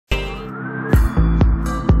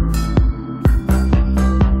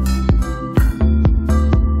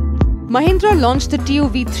Mahindra launched the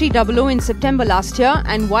TUV300 in September last year,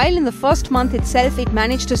 and while in the first month itself it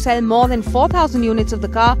managed to sell more than 4,000 units of the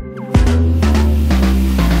car,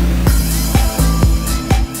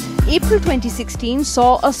 April 2016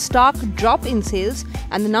 saw a stark drop in sales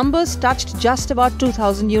and the numbers touched just about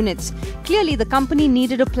 2,000 units. Clearly the company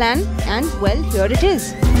needed a plan, and well, here it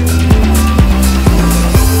is.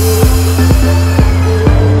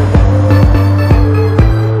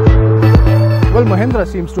 Well, Mahindra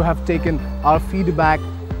seems to have taken our feedback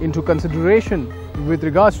into consideration with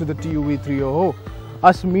regards to the TUV300.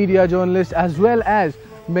 Us media journalists as well as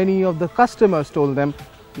many of the customers told them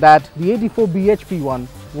that the 84 bhp one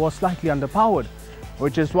was slightly underpowered,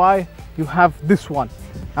 which is why you have this one.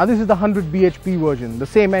 Now this is the 100 bhp version, the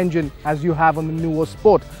same engine as you have on the newer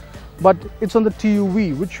Sport, but it's on the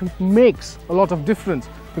TUV, which makes a lot of difference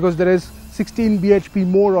because there is 16 bhp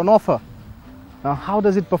more on offer. Now how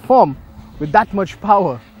does it perform with that much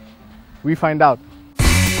power? We find out.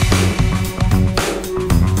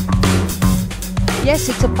 Yes,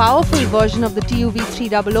 it's a powerful version of the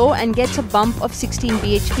TUV300 and gets a bump of 16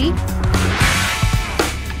 bhp,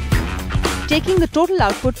 taking the total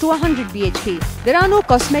output to 100 bhp. There are no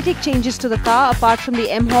cosmetic changes to the car apart from the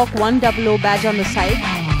mHawk100 badge on the side.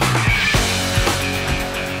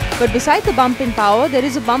 But beside the bump in power, there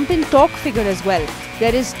is a bump in torque figure as well.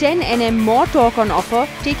 There is 10 Nm more torque on offer,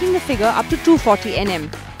 taking the figure up to 240 Nm.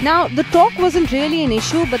 Now, the torque wasn't really an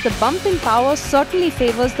issue, but the bump in power certainly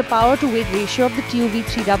favors the power-to-weight ratio of the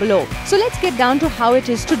TUV300. So let's get down to how it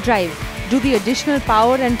is to drive. Do the additional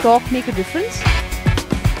power and torque make a difference?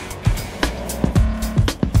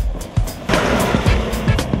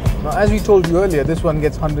 Now, as we told you earlier, this one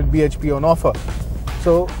gets 100 bhp on offer.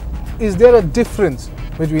 So, is there a difference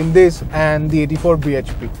between this and the 84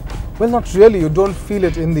 bhp? Well, not really. You don't feel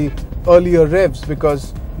it in the earlier revs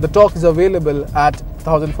because the torque is available at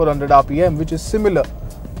 1400 RPM, which is similar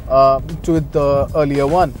to the earlier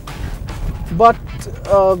one. But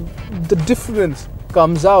the difference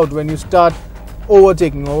comes out when you start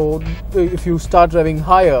overtaking, or if you start driving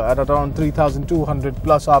higher at around 3200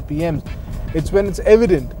 plus RPMs. It's when it's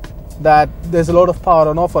evident that there's a lot of power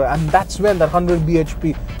on offer, and that's when that 100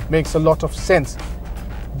 bhp makes a lot of sense.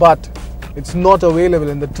 But it's not available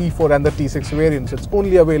in the T4 and the T6 variants. It's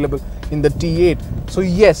only available in the T8. So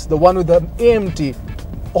yes, the one with the AMT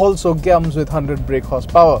also comes with 100 brake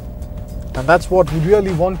horsepower, and that's what we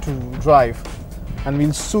really want to drive, and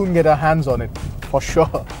we'll soon get our hands on it for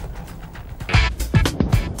sure.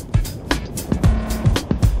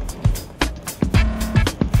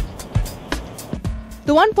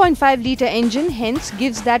 The 1.5 litre engine hence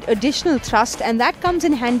gives that additional thrust, and that comes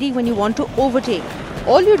in handy when you want to overtake.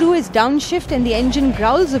 All you do is downshift and the engine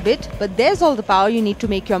growls a bit, but there's all the power you need to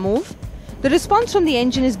make your move. The response from the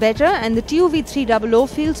engine is better and the TUV300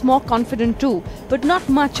 feels more confident too, but not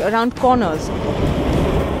much around corners.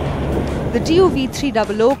 The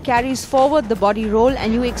TUV300 carries forward the body roll,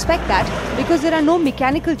 and you expect that because there are no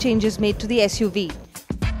mechanical changes made to the SUV.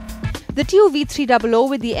 The TUV300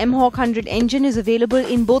 with the mHawk100 engine is available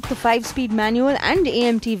in both the 5-speed manual and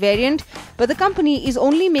AMT variant, but the company is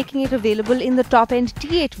only making it available in the top-end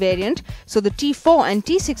T8 variant, so the T4 and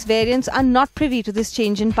T6 variants are not privy to this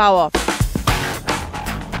change in power.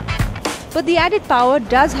 But the added power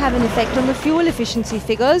does have an effect on the fuel efficiency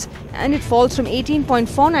figures, and it falls from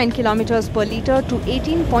 18.49 km per litre to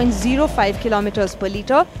 18.05 km per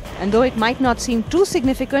litre, and though it might not seem too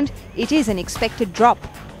significant, it is an expected drop.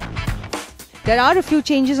 There are a few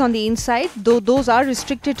changes on the inside, though those are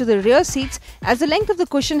restricted to the rear seats, as the length of the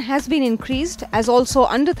cushion has been increased, as also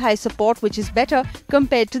under-thigh support, which is better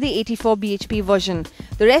compared to the 84 bhp version.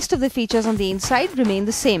 The rest of the features on the inside remain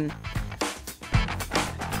the same.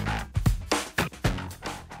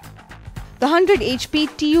 The 100 HP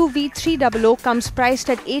TUV300 comes priced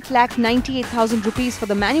at 8,98,000 rupees for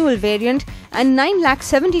the manual variant and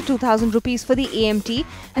 9,72,000 rupees for the AMT,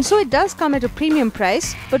 and so it does come at a premium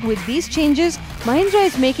price. But with these changes, Mahindra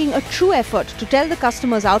is making a true effort to tell the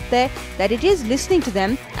customers out there that it is listening to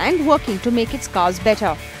them and working to make its cars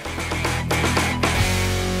better.